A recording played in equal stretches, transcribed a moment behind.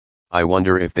I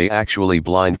wonder if they actually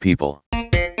blind people.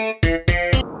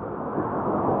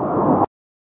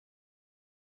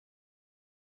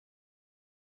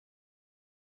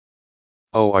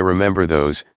 Oh, I remember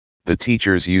those. The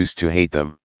teachers used to hate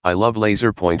them. I love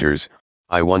laser pointers.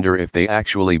 I wonder if they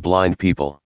actually blind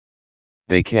people.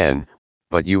 They can,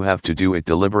 but you have to do it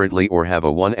deliberately or have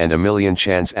a 1 in a million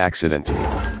chance accident.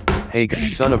 Hey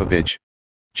son of a bitch.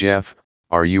 Jeff,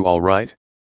 are you alright?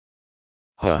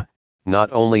 Huh,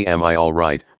 not only am I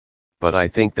alright, but I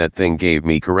think that thing gave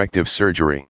me corrective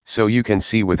surgery. So you can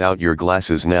see without your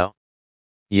glasses now?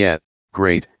 Yeah,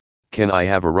 great. Can I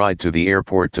have a ride to the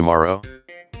airport tomorrow?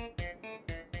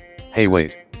 Hey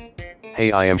wait.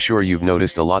 Hey, I am sure you've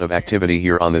noticed a lot of activity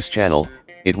here on this channel.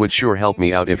 It would sure help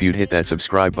me out if you'd hit that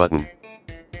subscribe button.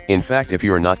 In fact, if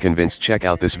you're not convinced, check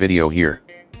out this video here.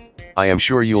 I am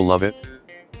sure you'll love it.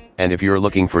 And if you're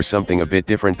looking for something a bit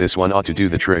different, this one ought to do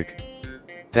the trick.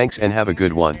 Thanks and have a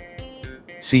good one.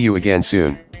 See you again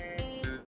soon.